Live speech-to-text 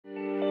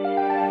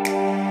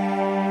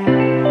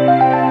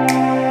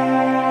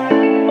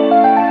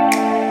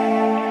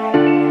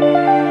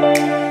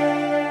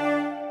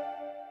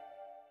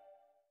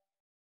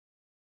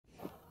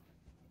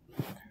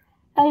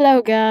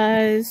Hello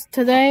guys,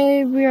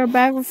 today we are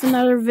back with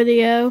another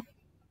video.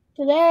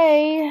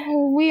 Today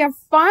we are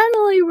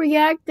finally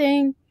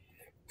reacting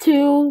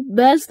to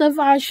Best of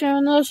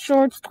iShoya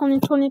Shorts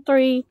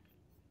 2023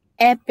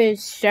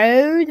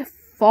 episode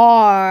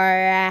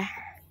 4.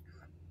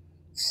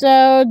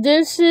 So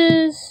this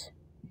is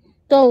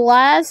the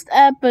last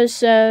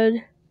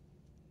episode.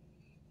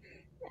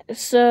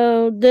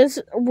 So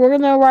we're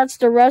gonna watch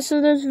the rest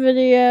of this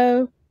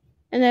video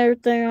and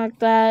everything like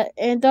that.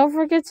 And don't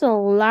forget to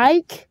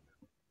like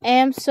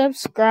and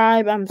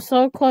subscribe. I'm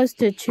so close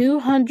to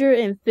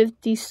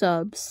 250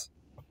 subs.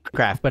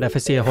 Craft, but if I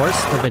see a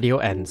horse, the video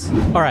ends.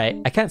 Alright,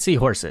 I can't see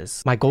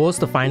horses. My goal is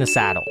to find a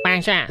saddle.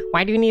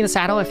 Why do you need a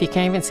saddle if you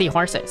can't even see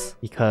horses?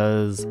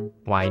 Because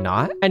why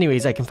not?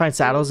 Anyways, I can find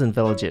saddles in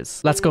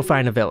villages. Let's go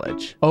find a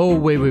village. Oh,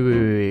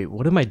 wait.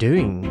 What am I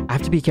doing? I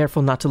have to be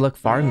careful not to look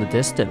far in the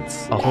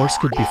distance. A horse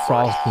could be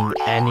frolicking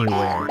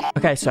anywhere.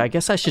 Okay, so I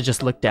guess I should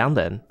just look down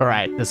then.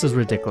 Alright, this is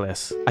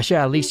ridiculous. I should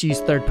at least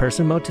use third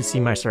person mode to see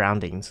my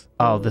surroundings.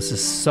 Oh, this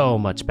is so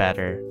much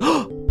better.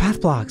 Path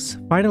blocks!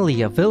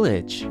 Finally, a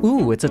village!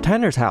 Ooh, it's a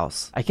tanner's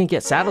house. I can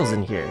get saddles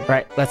in here.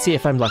 Alright, let's see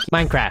if I'm lucky.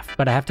 Minecraft,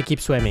 but I have to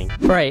keep swimming.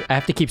 Alright, I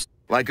have to keep...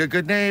 Like a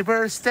good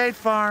neighbor, State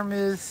Farm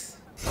is...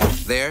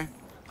 There?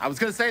 I was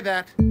gonna say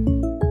that.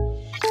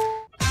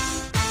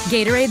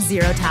 Gatorade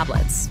Zero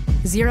tablets.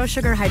 Zero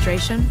sugar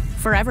hydration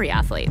for every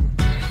athlete.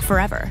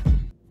 Forever.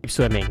 Keep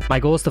swimming. My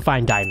goal is to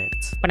find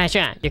diamonds. But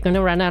Aisha, you're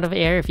gonna run out of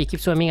air if you keep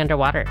swimming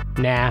underwater.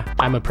 Nah,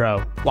 I'm a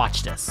pro.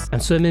 Watch this.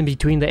 I'm swimming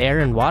between the air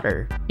and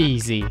water.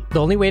 Easy.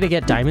 The only way to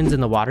get diamonds in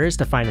the water is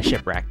to find a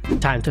shipwreck.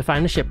 Time to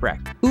find a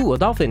shipwreck. Ooh, a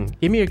dolphin.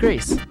 Give me a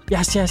grace.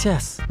 Yes.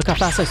 Look how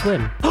fast I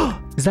swim.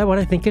 Is that what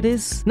I think it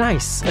is?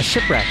 Nice, a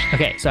shipwreck.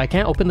 Okay, so I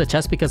can't open the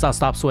chest because I'll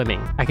stop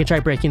swimming. I can try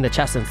breaking the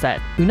chest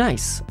instead. Ooh,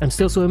 nice. I'm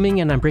still swimming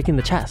and I'm breaking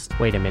the chest.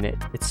 Wait a minute.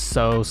 It's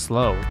so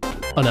slow.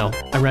 Oh no,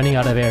 I'm running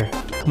out of air.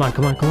 Come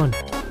on.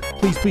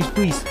 Please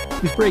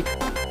break.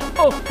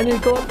 Oh, I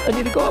need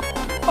to go up.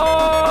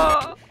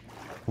 Oh!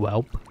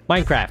 Welp.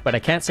 Minecraft, but I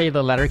can't say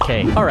the letter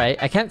K.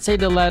 Alright, I can't say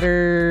the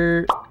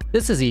letter...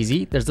 This is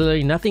easy. There's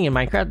literally nothing in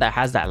Minecraft that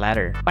has that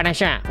letter. But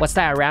Aisha, what's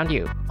that around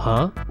you?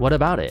 Huh? What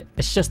about it?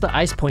 It's just the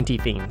ice pointy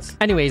things.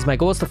 Anyways, my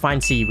goal is to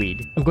find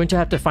seaweed. I'm going to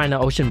have to find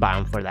an ocean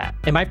biome for that.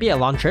 It might be a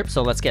long trip,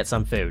 so let's get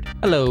some food.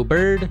 Hello,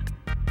 bird.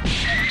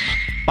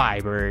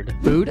 Bye, bird.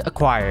 Food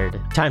acquired.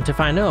 Time to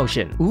find an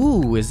ocean.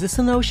 Ooh, is this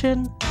an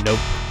ocean? Nope.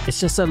 It's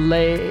just a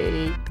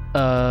lake...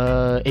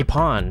 a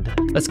pond.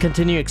 Let's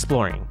continue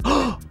exploring.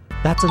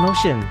 That's an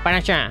ocean. But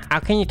Aisha,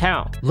 how can you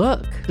tell?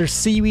 Look, there's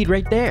seaweed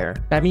right there.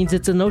 That means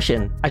it's an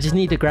ocean. I just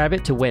need to grab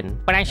it to win.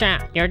 But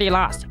Aisha, you already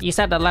lost. You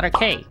said the letter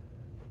K.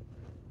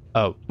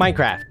 Oh,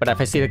 Minecraft, but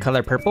if I see the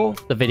color purple,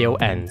 the video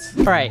ends.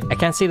 Alright, I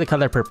can't see the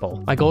color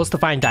purple. My goal is to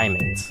find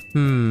diamonds.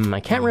 I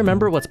can't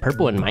remember what's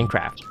purple in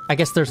Minecraft. I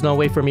guess there's no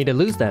way for me to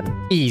lose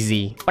then.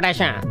 Easy. But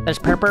Aisha, there's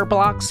purple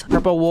blocks,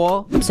 purple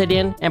wool,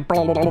 obsidian, and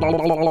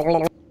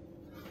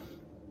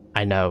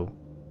I know.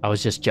 I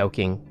was just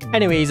joking.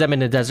 Anyways, I'm in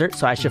the desert,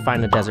 so I should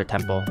find a desert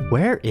temple.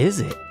 Where is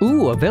it?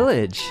 Ooh, a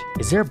village.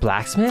 Is there a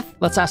blacksmith?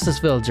 Let's ask this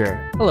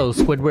villager. Hello,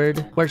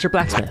 Squidward. Where's your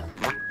blacksmith?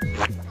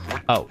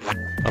 Oh,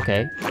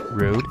 okay.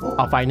 Rude.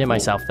 I'll find it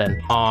myself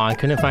then. Aw, I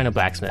couldn't find a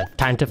blacksmith.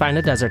 Time to find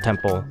a desert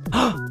temple.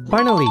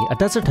 Finally, a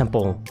desert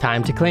temple.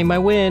 Time to claim my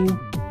win.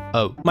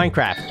 Oh,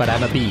 Minecraft, but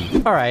I'm a bee.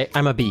 Alright,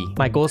 I'm a bee.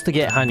 My goal is to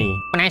get honey.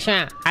 But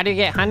Aisha, how do you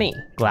get honey?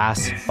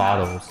 Glass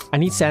bottles. I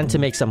need sand to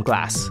make some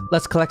glass.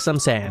 Let's collect some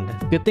sand.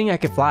 Good thing I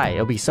could fly.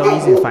 It'll be so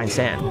easy to find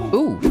sand.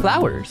 Ooh,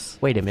 flowers.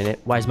 Wait a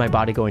minute. Why is my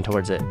body going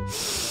towards it?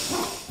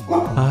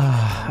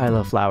 I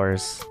love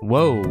flowers.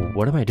 Whoa,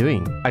 what am I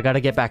doing? I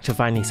gotta get back to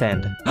finding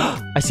sand.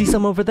 I see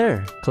some over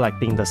there.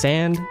 Collecting the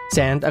sand.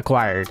 Sand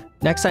acquired.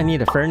 Next, I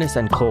need a furnace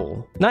and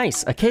coal.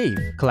 Nice, a cave.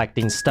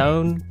 Collecting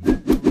stone.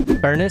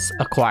 Furnace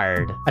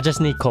acquired. I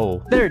just need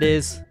coal. There it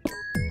is.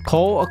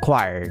 Coal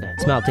acquired.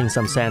 Smelting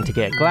some sand to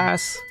get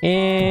glass.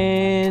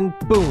 And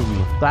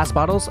boom. Glass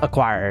bottles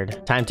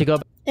acquired. Time to go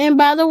back. And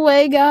by the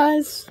way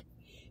guys,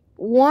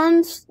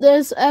 once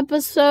this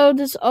episode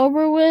is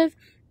over with,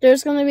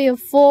 there's going to be a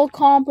full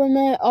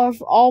complement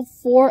of all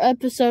 4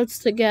 episodes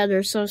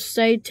together, so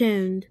stay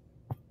tuned.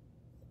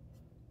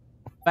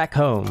 Back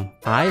home.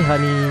 Hi,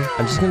 honey.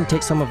 I'm just gonna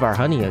take some of our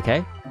honey,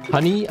 okay?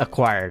 Honey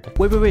acquired.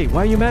 Wait.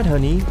 Why are you mad,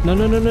 honey? No.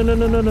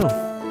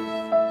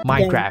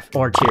 Minecraft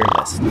or tier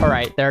list.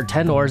 Alright, there are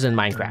 10 ores in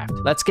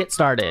Minecraft. Let's get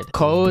started.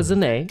 Coal is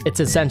an A. It's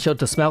essential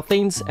to smelt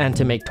things and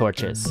to make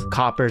torches.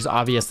 Copper's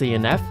obviously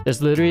an F.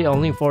 There's literally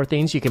only 4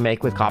 things you can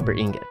make with copper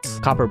ingots.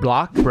 Copper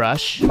block,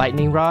 brush,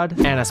 lightning rod,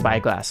 and a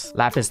spyglass.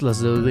 Lapis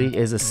lazuli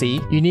is a C.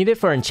 You need it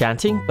for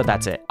enchanting, but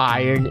that's it.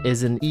 Iron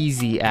is an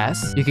easy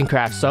S. You can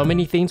craft so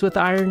many things with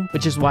iron,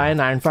 which is why an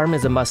iron farm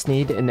is a must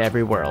need in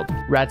every world.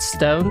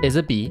 Redstone is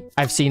a B.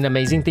 I've seen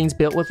amazing things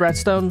built with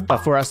redstone, but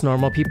for us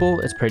normal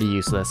people, it's pretty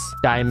useless.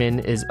 Diamond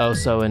diamond is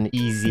also an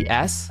easy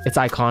S. It's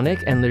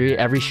iconic and literally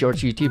every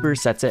shorts YouTuber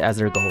sets it as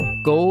their goal.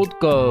 Gold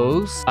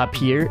goes up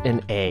here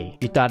in A.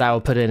 You thought I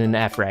would put it in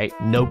F, right?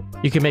 Nope.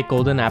 You can make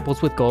golden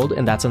apples with gold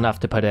and that's enough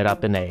to put it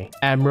up in A.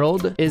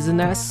 Emerald is an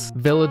S.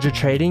 Villager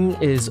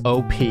trading is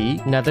OP.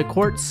 Nether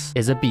quartz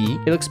is a B.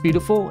 It looks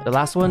beautiful. The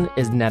last one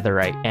is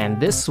netherite.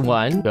 And this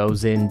one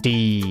goes in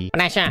D.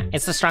 Banasha,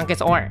 it's the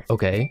strongest ore.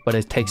 Okay, but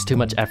it takes too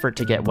much effort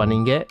to get one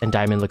ingot and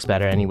diamond looks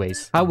better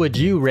anyways. How would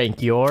you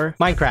rank your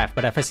Minecraft?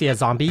 But if I see a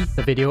zombie,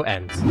 the video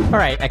ends.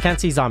 Alright, I can't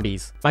see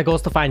zombies. My goal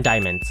is to find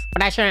diamonds.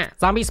 Banasha,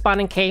 zombies spawn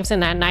in caves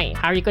in at night.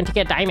 How are you going to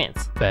get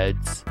diamonds?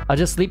 Beds. I'll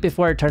just sleep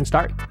before it turns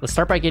dark. Let's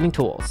start by getting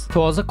tools.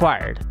 Tools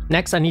acquired.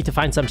 Next, I need to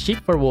find some sheep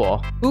for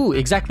wool. Ooh,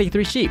 exactly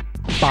 3 sheep.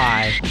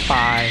 Buy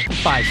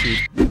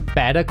sheep.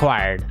 Bed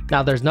acquired.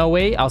 Now there's no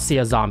way I'll see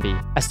a zombie.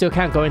 I still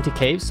can't go into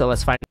caves, so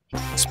let's find.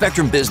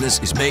 Spectrum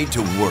Business is made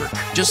to work,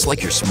 just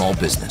like your small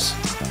business.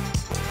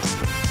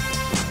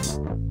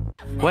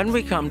 When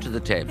we come to the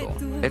table,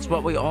 it's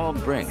what we all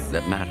bring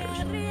that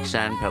matters.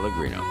 San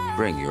Pellegrino,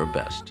 bring your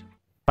best.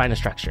 Find a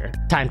structure.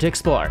 Time to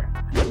explore.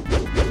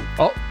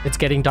 Oh, it's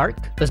getting dark.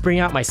 Let's bring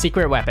out my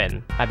secret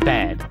weapon, my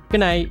bed.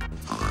 Good night.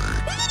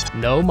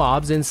 No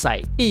mobs in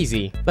sight.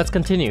 Easy. Let's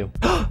continue.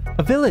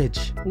 A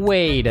village.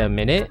 Wait a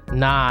minute.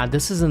 Nah,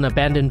 this is an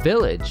abandoned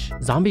village.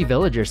 Zombie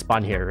villagers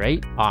spawn here,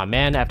 right? Aw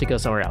man, I have to go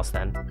somewhere else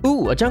then.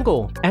 Ooh, a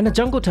jungle. And a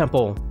jungle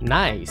temple.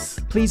 Nice.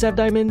 Please have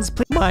diamonds.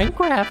 Please.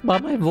 Minecraft,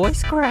 but my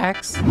voice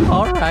cracks.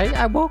 Alright,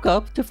 I woke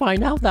up to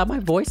find out that my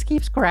voice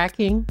keeps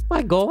cracking.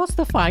 My goal is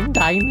to find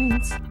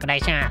diamonds.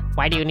 Banasha,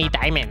 why do you need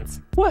diamonds?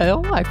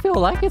 Well, I feel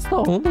like it's the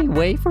only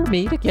way for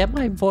me to get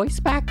my voice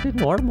back to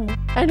normal.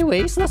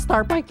 Anyways, let's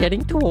start by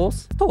getting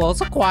tools.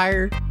 Tools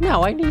acquired.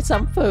 Now I need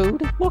some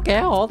food. Look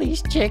at all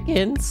these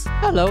chickens.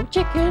 Hello,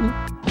 chicken.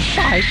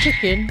 Bye,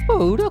 chicken.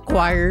 Food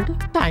acquired.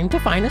 Time to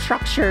find a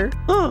structure.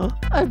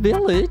 A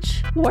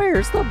village.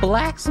 Where's the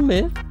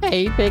blacksmith?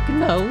 Hey, big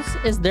nose.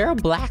 Is there a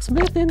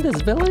blacksmith in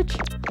this village?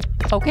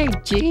 Okay,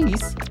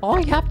 geez. All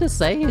you have to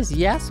say is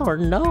yes or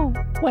no.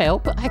 Well,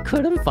 but I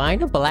couldn't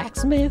find a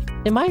blacksmith.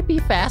 It might be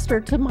faster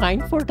to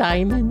mine for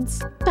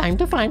diamonds. Time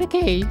to find a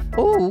cave.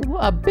 Ooh,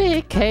 a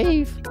big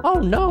cave. Oh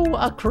no,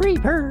 a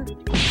creeper.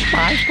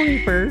 Bye,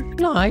 creeper.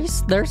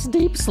 Nice, there's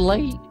deep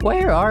slate.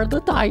 Where are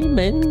the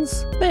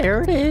diamonds?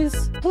 There it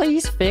is.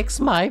 Please fix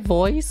my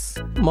voice.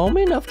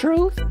 Moment of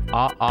truth.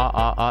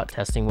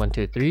 Testing 1,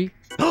 2, 3.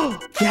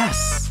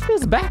 Yes!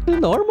 It's back to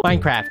normal.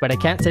 Minecraft, but I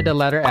can't say the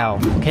letter L.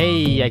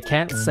 Okay, I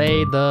can't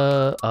say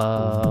the,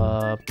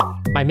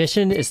 My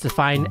mission is to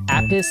find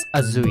Apis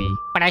Azui.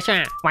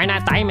 Banasha, why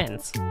not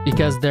diamonds?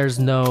 Because there's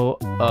no,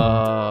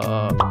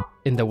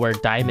 in the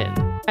word diamond.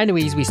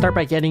 Anyways, we start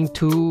by getting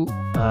 2,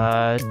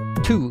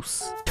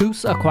 tools.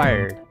 Tools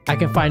acquired. I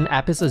can find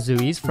Apis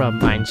Azuis from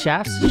mine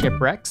shafts,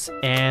 shipwrecks,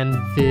 and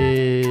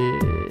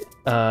the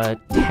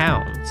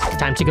towns.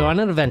 Time to go on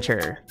an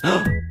adventure.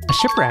 A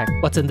shipwreck.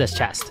 What's in this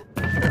chest?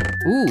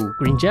 Ooh,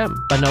 green gem,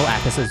 but no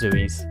Apis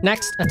Azuis.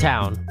 Next, a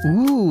town.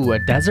 Ooh, a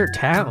desert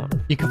town.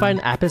 You can find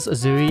Apis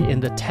Azui in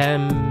the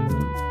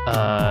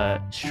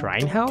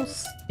shrine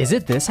house? Is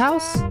it this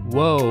house?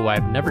 Whoa,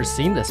 I've never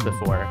seen this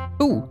before.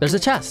 Ooh, there's a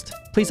chest.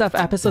 Please have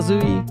Apis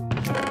Azui.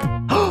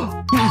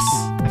 Yes,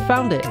 I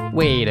found it.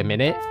 Wait a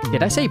minute.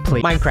 Did I say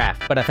please?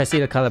 Minecraft, but if I see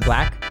the color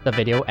black, the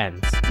video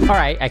ends.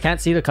 Alright, I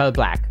can't see the color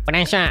black.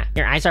 Banasha,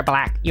 your eyes are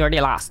black. You already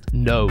lost.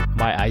 No,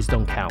 my eyes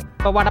don't count.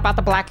 But what about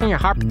the black in your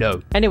heart?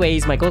 No.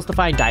 Anyways, my goal is to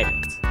find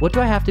diamonds. What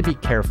do I have to be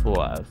careful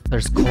of?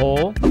 There's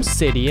coal,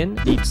 obsidian,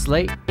 deep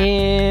slate,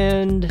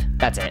 and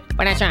that's it.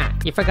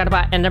 Banasha, you forgot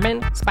about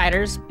endermen,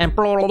 spiders, and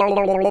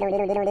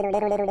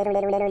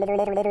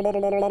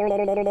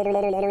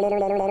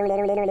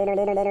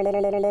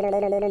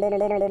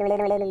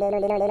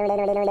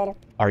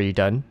Are you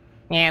done?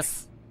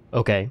 Yes.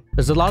 Okay.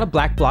 There's a lot of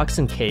black blocks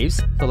and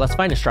caves, so let's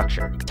find a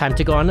structure. Time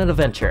to go on an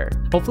adventure.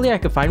 Hopefully I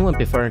can find one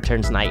before it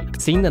turns night.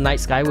 Seeing the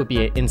night sky would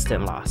be an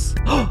instant loss.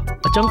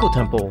 A jungle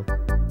temple.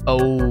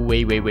 Oh,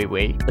 wait.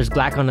 There's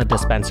black on the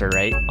dispenser,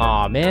 right?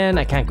 Aw, man,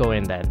 I can't go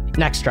in then.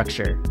 Next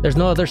structure. There's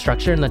no other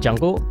structure in the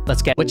jungle.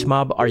 Let's get... Which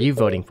mob are you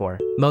voting for?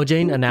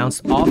 Mojang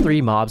announced all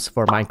 3 mobs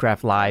for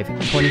Minecraft Live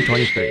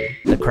 2023.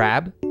 The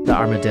crab, the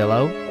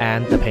armadillo,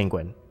 and the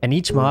penguin. And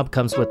each mob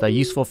comes with a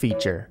useful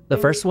feature. The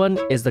first one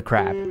is the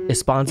crab. It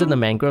spawns in the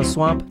mangrove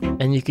swamp,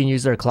 and you can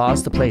use their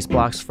claws to place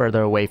blocks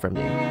further away from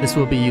you. This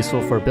will be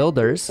useful for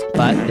builders,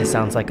 but it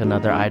sounds like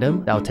another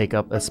item that will take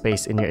up a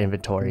space in your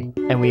inventory.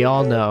 And we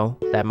all know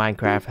that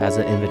Minecraft has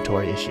an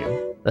inventory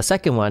issue. The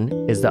second one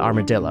is the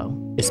armadillo.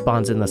 It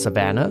spawns in the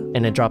savannah,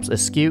 and it drops a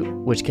scute,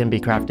 which can be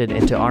crafted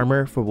into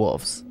armor for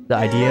wolves. The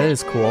idea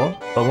is cool,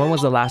 but when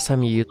was the last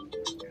time you used...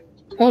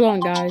 Hold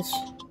on, guys.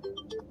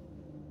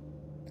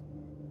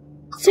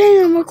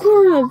 Say I'm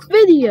recording a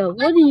video.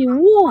 What do you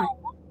want?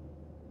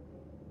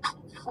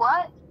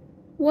 What?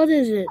 What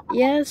is it?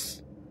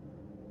 Yes?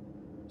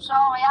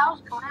 Sorry, I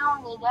was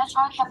clowning. That's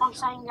why I kept on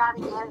saying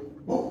gotta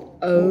go.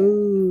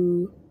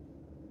 Oh.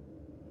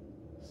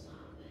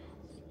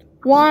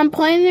 Well, I'm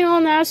planning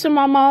on asking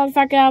my mom if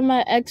I can have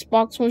my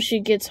Xbox when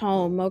she gets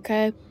home,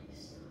 okay?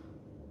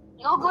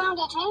 You're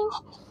grounded too?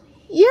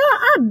 Yeah,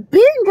 I've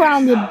been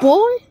grounded,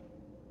 boy.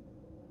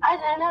 I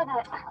didn't know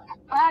that.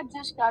 I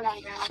just got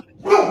ungrounded.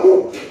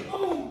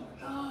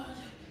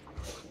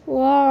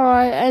 Well,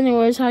 alright.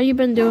 Anyways, how you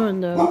been doing,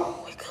 though?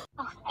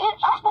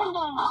 I've been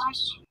doing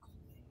nice.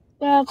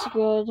 That's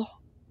good.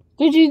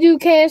 Did you do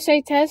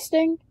KSA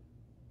testing?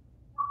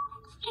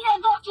 Yeah,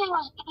 that thing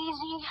was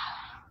easy.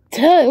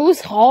 Duh, it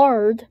was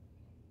hard.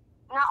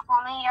 Not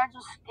for me. I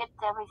just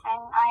skipped everything.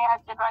 I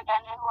acted like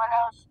I knew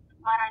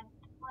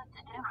what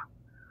to do.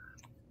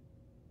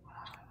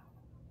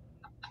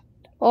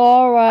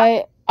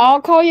 Alright.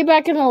 I'll call you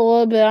back in a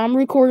little bit. I'm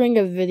recording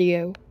a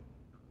video.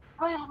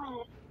 Wait a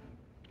minute.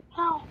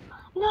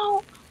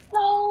 No.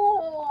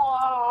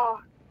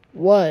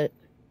 What?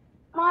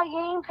 My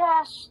Game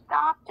Pass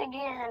stopped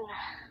again.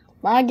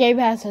 My Game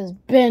Pass has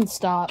been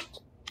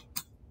stopped.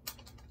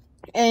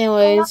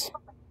 Anyways.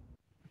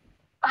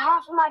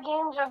 Half of my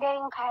games are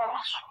Game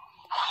Pass.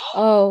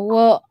 Oh,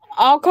 well,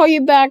 I'll call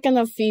you back in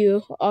a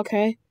few,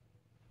 okay?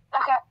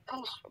 Okay,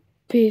 peace.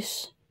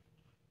 Peace.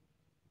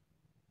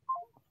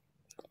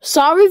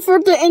 Sorry for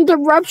the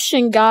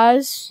interruption,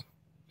 guys.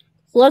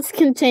 Let's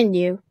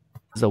continue.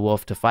 The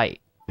wolf to fight.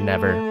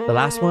 Never. The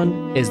last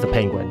one is the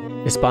penguin.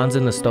 It spawns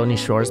in the stony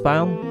shores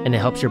biome, and it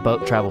helps your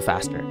boat travel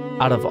faster.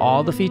 Out of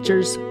all the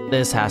features,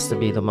 this has to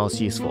be the most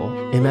useful.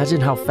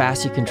 Imagine how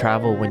fast you can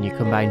travel when you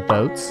combine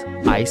boats,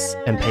 ice,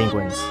 and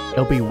penguins.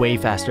 It'll be way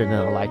faster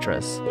than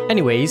elytras.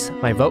 Anyways,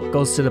 my vote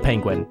goes to the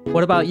penguin.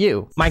 What about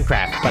you?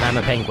 Minecraft, but I'm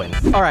a penguin.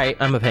 Alright,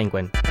 I'm a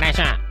penguin.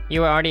 Rasha,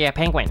 you were already a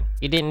penguin.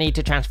 You didn't need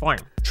to transform.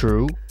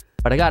 True,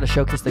 but I gotta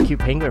showcase the cute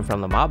penguin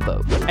from the mob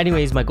boat.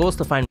 Anyways, my goal is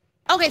to find...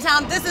 Okay,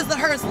 Tom, this is the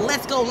Hearst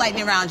Let's Go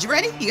lightning round. You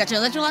ready? You got your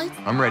electrolytes?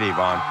 I'm ready,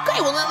 Yvonne.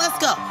 Okay, well, then let's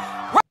go.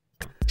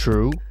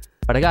 True,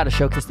 but I gotta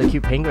showcase the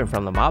cute penguin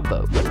from the mob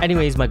boat.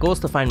 Anyways, my goal is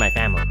to find my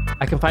family.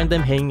 I can find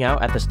them hanging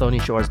out at the stony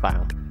shores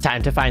biome.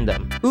 Time to find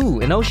them. Ooh,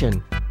 an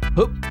ocean.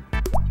 Hoop.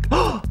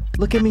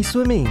 Look at me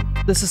swimming.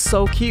 This is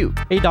so cute.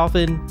 Hey,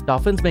 dolphin.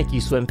 Dolphins make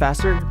you swim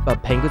faster,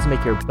 but penguins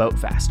make your boat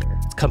faster.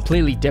 It's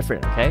completely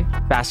different, okay?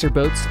 Faster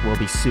boats will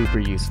be super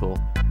useful.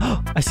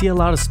 I see a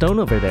lot of stone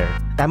over there.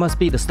 That must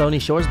be the stony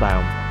shores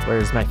biome.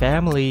 Where's my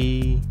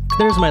family?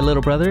 There's my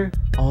little brother.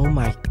 Oh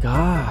my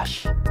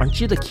gosh. Aren't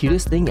you the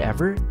cutest thing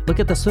ever? Look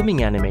at the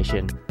swimming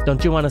animation.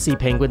 Don't you want to see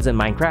penguins in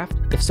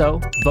Minecraft? If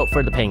so, vote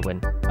for the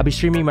penguin. I'll be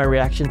streaming my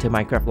reaction to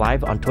Minecraft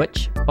live on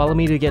Twitch. Follow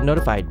me to get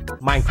notified.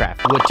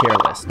 Minecraft wood tier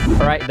list.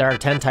 Alright, there are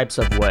 10 types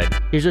of wood.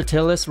 Here's your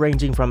tier list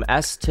ranging from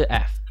S to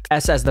F.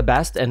 S as the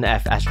best and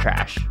F as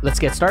trash. Let's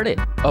get started.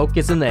 Oak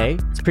is an A.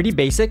 It's pretty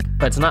basic,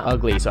 but it's not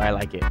ugly, so I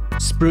like it.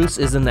 Spruce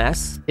is an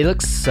S. It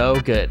looks so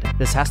good.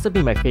 This has to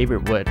be my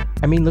favorite wood.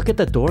 I mean, look at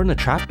the door and the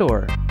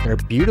trapdoor. They're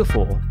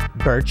beautiful.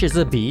 Birch is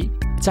a B.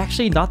 It's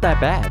actually not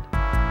that bad.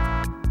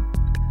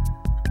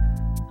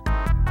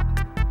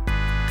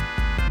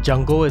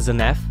 Jungle is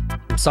an F.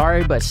 I'm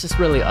sorry, but it's just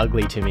really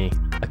ugly to me.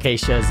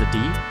 Acacia is a D.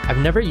 I've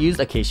never used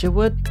acacia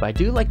wood, but I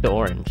do like the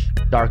orange.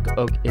 Dark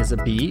oak is a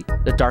B.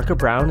 The darker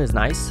brown is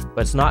nice,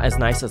 but it's not as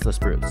nice as the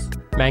spruce.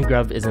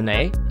 Mangrove is an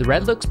A. The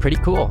red looks pretty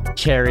cool.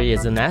 Cherry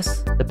is an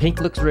S. The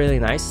pink looks really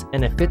nice,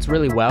 and it fits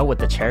really well with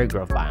the cherry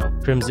grove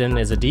biome. Crimson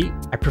is a D.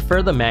 I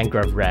prefer the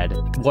mangrove red.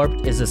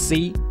 Warped is a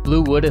C.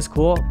 Blue wood is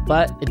cool,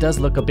 but it does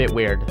look a bit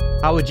weird.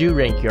 How would you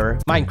rank your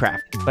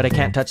Minecraft? But I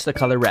can't touch the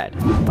color red.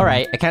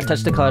 Alright, I can't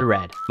touch the color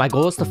red. My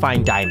goal is to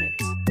find diamonds.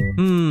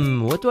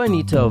 What do I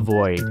need to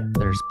avoid?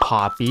 There's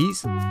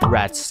poppies,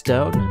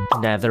 redstone,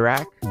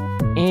 netherrack,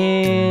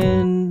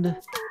 and...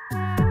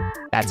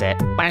 that's it.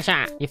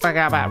 Rasha, you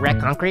forgot about red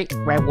concrete,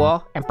 red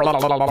wool, and blah,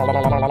 blah, blah, blah,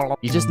 blah, blah, blah.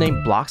 You just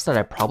named blocks that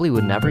I probably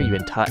would never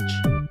even touch.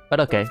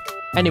 But okay.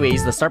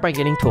 Anyways, let's start by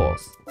getting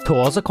tools.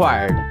 Tools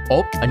acquired.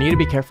 Oh, I need to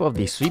be careful of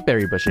these sweet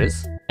berry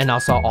bushes. And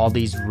also all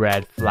these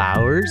red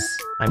flowers.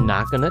 I'm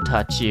not gonna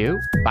touch you.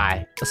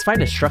 Bye. Let's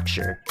find a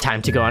structure.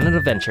 Time to go on an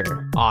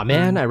adventure. Aw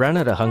man, I ran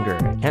out of hunger.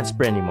 I can't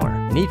sprint anymore.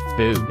 I need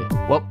food.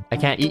 Well, I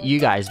can't eat you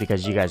guys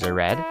because you guys are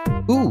red.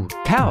 Ooh,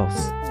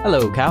 cows.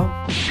 Hello, cow.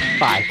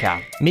 Bye, cow.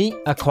 Meat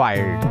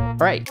acquired.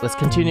 Alright, let's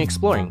continue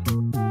exploring.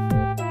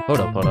 Hold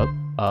up.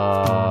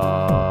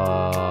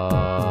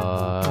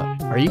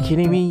 Are you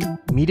kidding me?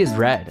 Meat is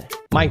red.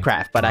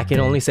 Minecraft, but I can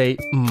only say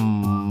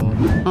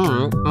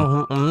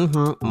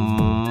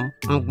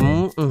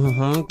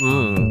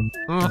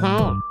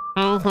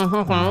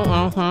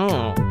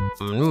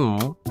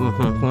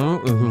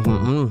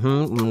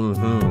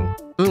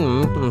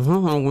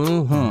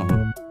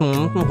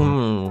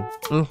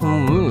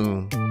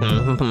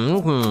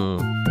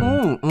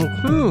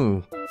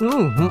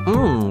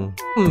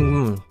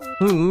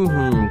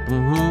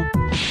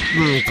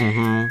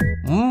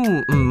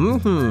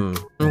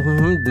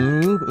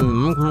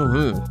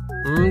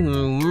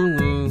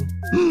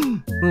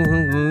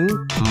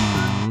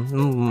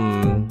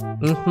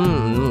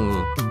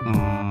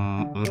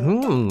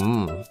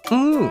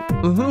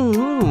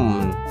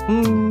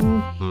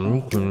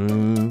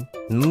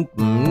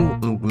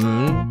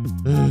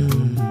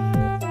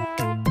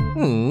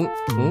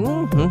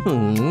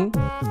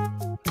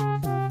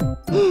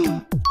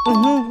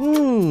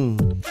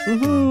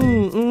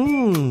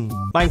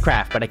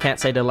Minecraft, but I can't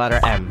say the letter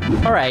M.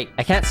 Alright,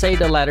 I can't say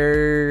the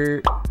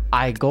letter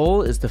I.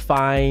 Goal is to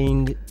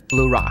find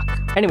blue rock.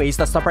 Anyways,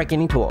 let's stop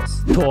getting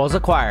tools. Tools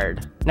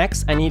acquired.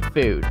 Next, I need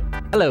food.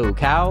 Hello,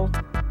 cow.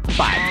 5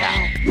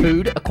 cow.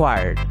 Food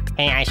acquired.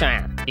 Hey,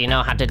 iShoya, do you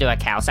know how to do a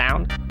cow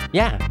sound?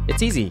 Yeah,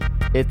 it's easy.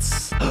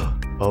 It's...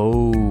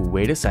 Oh,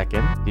 wait a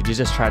second. Did you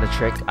just try to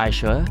trick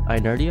iShoya?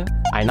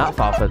 I not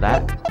fall for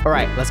that.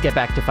 Alright, let's get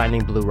back to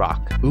finding blue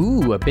rock.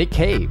 Ooh, a big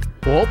cave.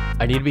 Oh,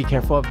 I need to be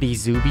careful of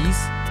these zoobies.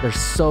 There's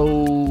so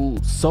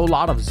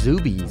lot of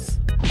zoobies.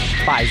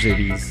 5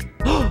 zoobies.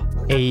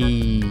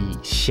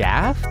 A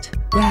shaft?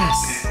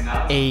 Yes.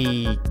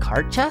 A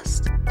cart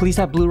chest? Please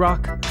have blue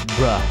rock?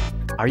 Bruh,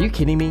 are you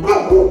kidding me?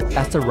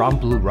 That's the wrong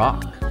blue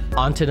rock.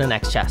 On to the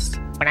next chest.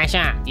 But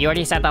iShoya, you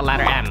already said the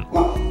letter M.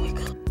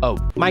 Oh,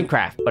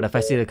 Minecraft, but if I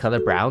see the color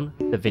brown,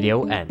 the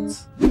video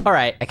ends.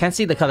 Alright, I can't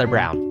see the color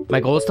brown. My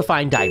goal is to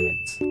find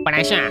diamonds. But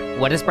iShoya,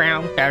 wood is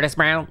brown, dirt is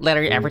brown,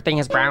 literally everything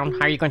is brown.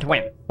 How are you going to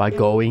win? By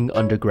going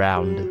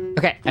underground.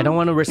 Okay, I don't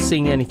want to risk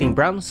seeing anything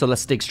brown, so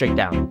let's dig straight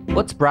down.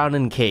 What's brown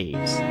in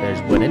caves?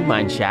 There's wooden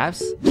mine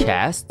shafts,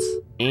 chests,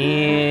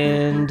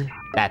 and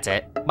that's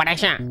it. But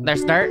iShoya,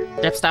 there's dirt,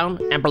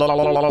 dripstone, and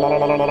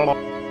blah.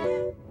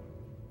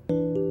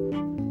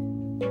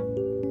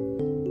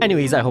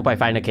 Anyways, I hope I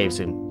find a cave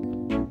soon.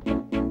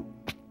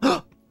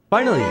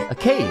 Finally, a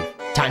cave!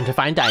 Time to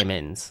find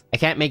diamonds. I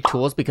can't make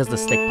tools because the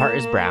stick part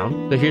is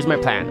brown, so here's my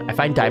plan. I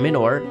find diamond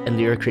ore and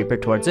lure a creeper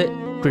towards it.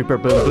 Creeper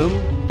boom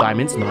boom,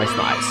 diamonds nice.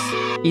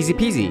 Easy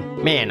peasy.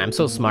 Man, I'm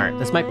so smart.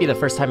 This might be the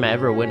first time I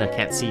ever win a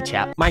can't see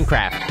chat.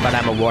 Minecraft, but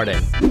I'm a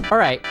warden.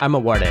 Alright, I'm a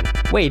warden.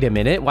 Wait a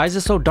minute, why is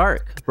it so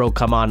dark? Bro,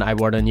 come on, I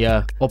warden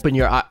ya. Open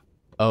your eye.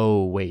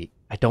 Oh, wait.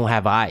 I don't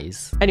have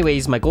eyes.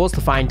 Anyways, my goal is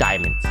to find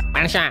diamonds.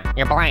 iShoya,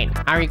 you're blind.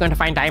 How are you going to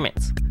find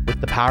diamonds?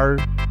 With the power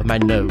of my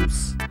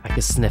nose, I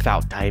can sniff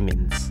out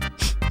diamonds.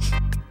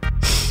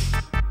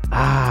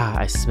 Ah,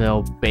 I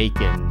smell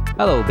bacon.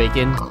 Hello,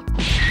 bacon.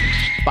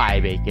 Bye,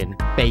 bacon.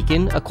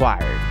 Bacon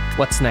acquired.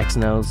 What's next,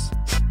 nose?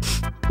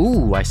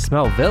 Ooh, I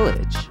smell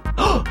village.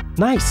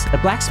 Nice, a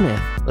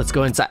blacksmith. Let's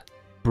go inside.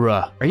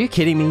 Bruh, are you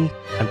kidding me?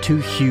 I'm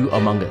too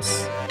Among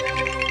Us.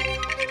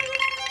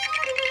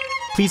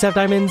 Please have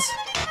diamonds.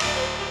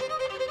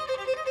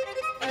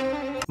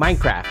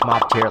 Minecraft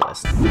mob tier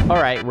list.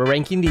 Alright, we're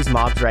ranking these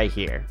mobs right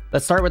here.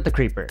 Let's start with the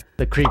creeper.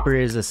 The creeper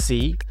is a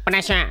C. But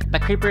iShoya, the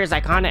creeper is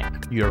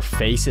iconic. Your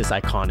face is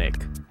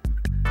iconic.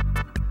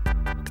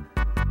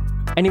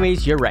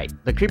 Anyways, you're right.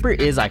 The creeper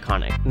is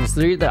iconic, and it's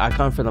literally the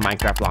icon for the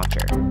Minecraft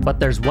launcher. But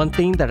there's one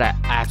thing that I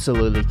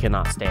absolutely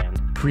cannot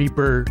stand.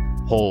 Creeper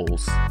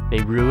holes.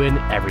 They ruin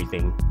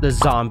everything. The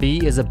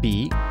zombie is a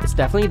B. It's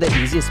definitely the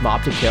easiest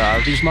mob to kill out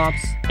of these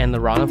mobs, and the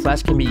rotten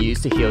flesh can be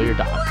used to heal your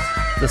dogs.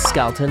 The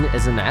skeleton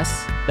is an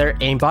S. Their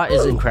aimbot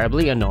is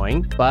incredibly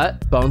annoying,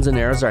 but bones and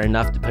arrows are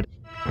enough to put.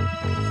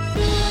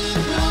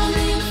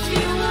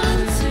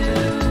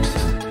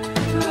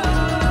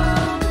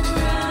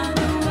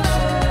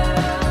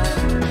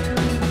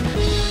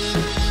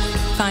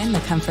 Find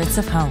the comforts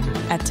of home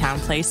at Town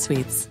Place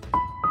Suites.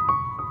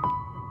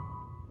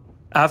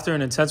 After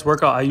an intense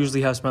workout, I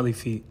usually have smelly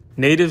feet.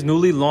 Native's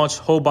newly launched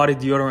whole body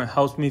deodorant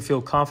helps me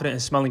feel confident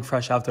and smelling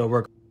fresh after a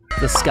workout.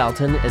 The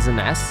skeleton is an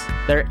S.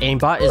 Their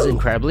aimbot is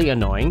incredibly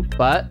annoying,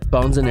 but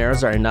bones and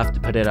arrows are enough to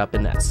put it up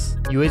in S.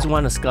 You always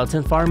want a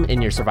skeleton farm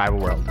in your survival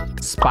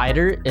world.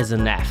 Spider is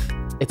an F.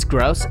 It's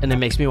gross and it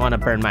makes me want to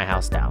burn my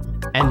house down.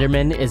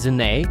 Enderman is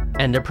an A.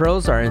 Ender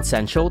pearls are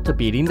essential to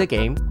beating the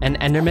game, and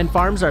Enderman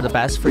farms are the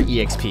best for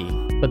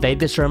EXP, but they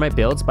destroy my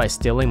builds by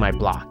stealing my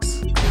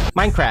blocks.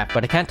 Minecraft,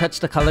 but I can't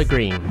touch the color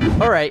green.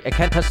 Alright, I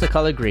can't touch the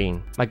color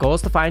green. My goal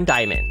is to find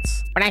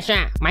diamonds. But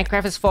iShoya,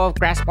 Minecraft is full of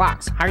grass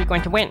blocks. How are you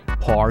going to win?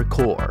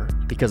 Parkour.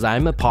 Because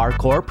I'm a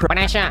parkour pro- But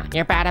iShoya,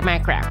 you're bad at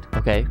Minecraft.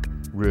 Okay,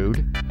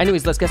 rude.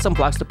 Anyways, let's get some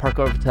blocks to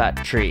parkour over to that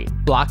tree.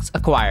 Blocks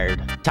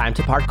acquired. Time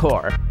to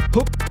parkour.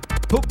 Poop,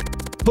 poop,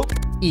 poop.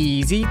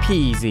 Easy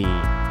peasy.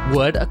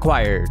 Wood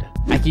acquired.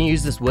 I can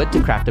use this wood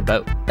to craft a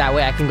boat. That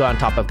way I can go on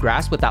top of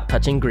grass without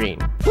touching green.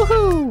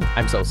 Woohoo!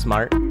 I'm so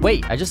smart.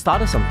 Wait, I just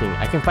thought of something.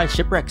 I can find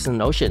shipwrecks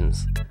in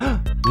oceans.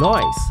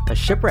 Nice, a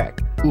shipwreck.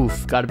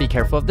 Oof, gotta be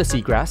careful of the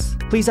seagrass.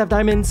 Please have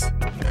diamonds.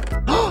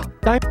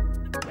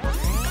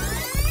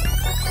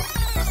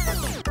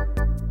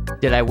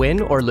 Did I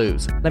win or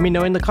lose? Let me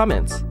know in the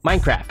comments.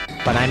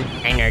 Minecraft, but I'm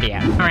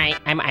iNerdia. Alright,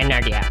 I'm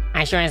iNerdia.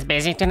 iShoya is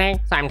busy today,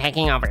 so I'm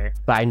taking over.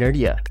 But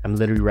iNerdia, I'm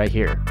literally right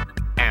here.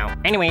 Oh,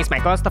 anyways, my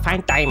goal is to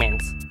find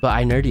diamonds.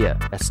 But iNerdia,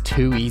 that's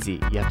too easy.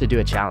 You have to do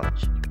a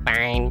challenge.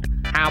 Fine.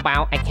 How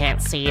about I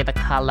can't see the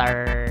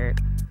color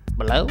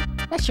blue?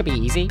 That should be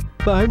easy.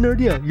 But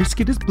iNerdia, your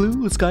skin is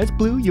blue, the sky's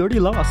blue, you already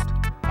lost.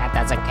 That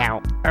doesn't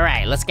count.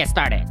 Alright, let's get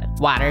started.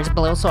 Water's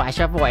blue, so I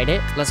should avoid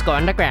it. Let's go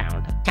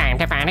underground. Time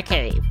to find a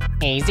cave.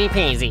 Easy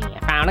peasy, I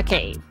found a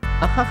cave.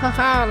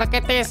 Oh, look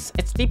at this.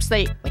 It's deep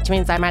slate, which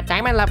means I'm at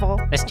diamond level.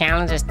 This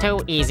challenge is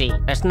too easy.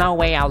 There's no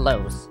way I'll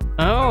lose.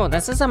 Oh,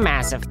 this is a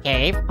massive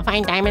cave. I'll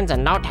find diamonds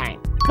in no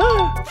time.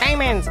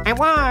 Diamonds! I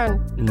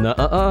won!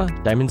 Nuh-uh.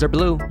 Diamonds are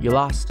blue. You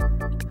lost.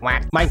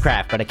 What?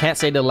 Minecraft, but I can't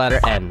say the letter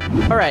N.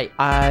 Alright,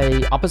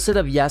 opposite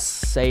of yes,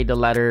 say the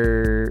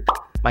letter...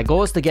 My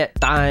goal is to get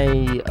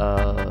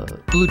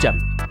blue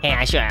gem. Hey,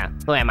 iShoya.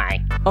 Who am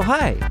I? Oh,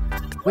 hi.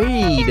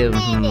 Wait a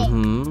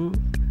minute.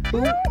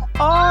 Who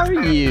are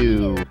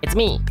you? It's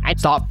me.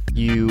 Stop.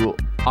 You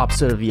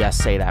opposite of yes,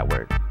 say that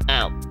word.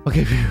 Oh.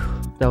 Okay, phew.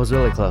 That was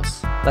really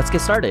close. Let's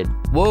get started.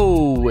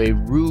 Whoa, a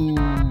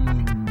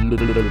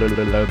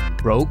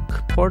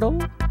broke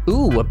portal?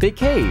 Ooh, a big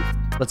cave.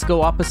 Let's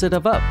go opposite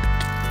of up.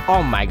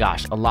 Oh my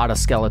gosh, a lot of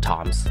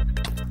skeletons.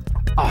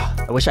 Oh,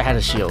 I wish I had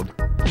a shield.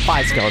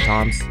 5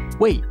 skeletons.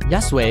 Wait,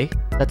 yes way.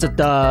 That's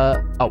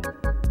spa.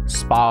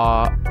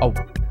 Oh,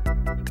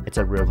 it's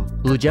a room.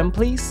 Blue gem,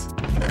 please?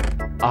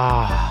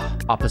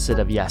 Opposite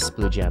of yes,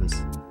 blue gems.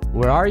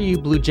 Where are you,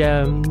 blue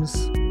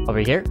gems? Over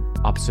here?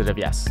 Opposite of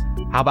yes.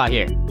 How about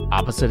here?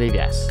 Opposite of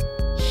yes.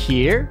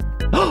 Here?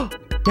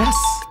 Yes,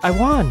 I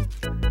won.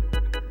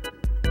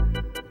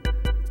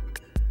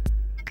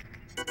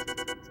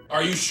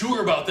 Are you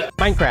sure about that?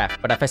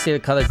 Minecraft, but if I see the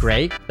color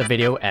gray, the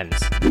video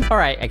ends.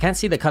 Alright, I can't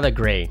see the color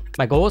gray.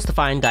 My goal is to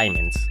find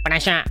diamonds. But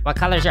iShoya, what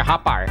color is your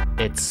hotbar?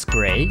 It's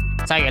gray.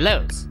 So you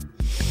lose.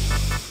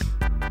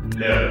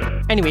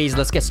 No. Anyways,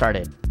 let's get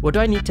started. What do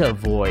I need to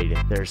avoid?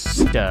 There's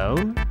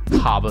stone,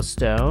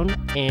 cobblestone,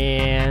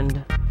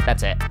 and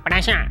that's it. But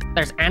iShoya,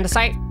 there's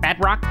andesite,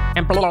 bedrock,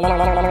 and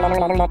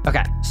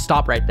Okay,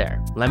 stop right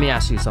there. Let me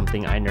ask you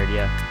something,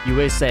 iNerdia. You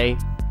always say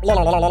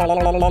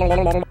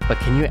but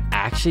can you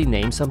actually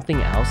name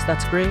something else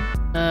that's gray?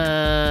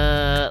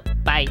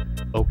 Bye.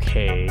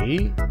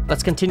 Okay.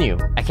 Let's continue.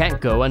 I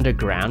can't go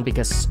underground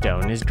because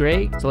stone is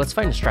gray, so let's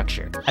find a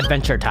structure.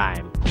 Adventure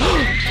time.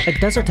 A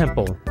desert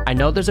temple. I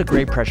know there's a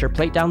gray pressure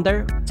plate down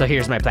there, so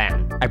here's my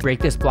plan. I break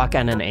this block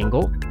at an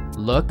angle,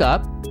 look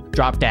up,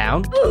 drop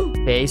down,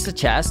 face the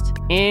chest,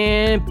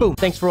 and boom.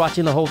 Thanks for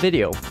watching the whole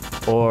video.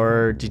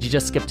 Or did you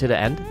just skip to the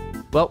end?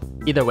 Well,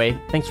 either way,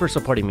 thanks for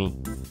supporting me.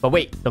 But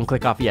wait, don't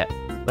click off yet.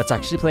 Let's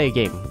actually play a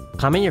game.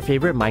 Comment your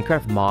favorite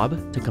Minecraft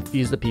mob to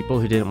confuse the people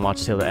who didn't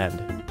watch till the end.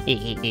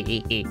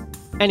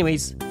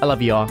 Anyways, I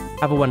love you all.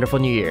 Have a wonderful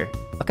new year.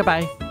 Okay,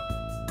 bye.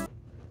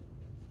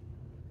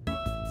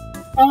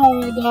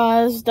 Alright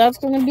guys, that's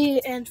gonna be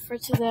the end for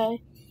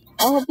today.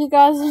 I hope you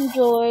guys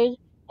enjoyed,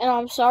 and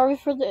I'm sorry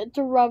for the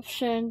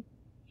interruption.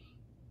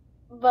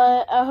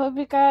 But I hope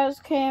you guys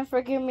can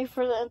forgive me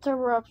for the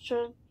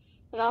interruption.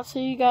 And I'll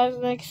see you guys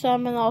next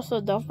time, and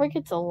also don't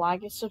forget to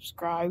like and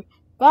subscribe.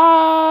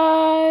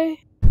 Bye!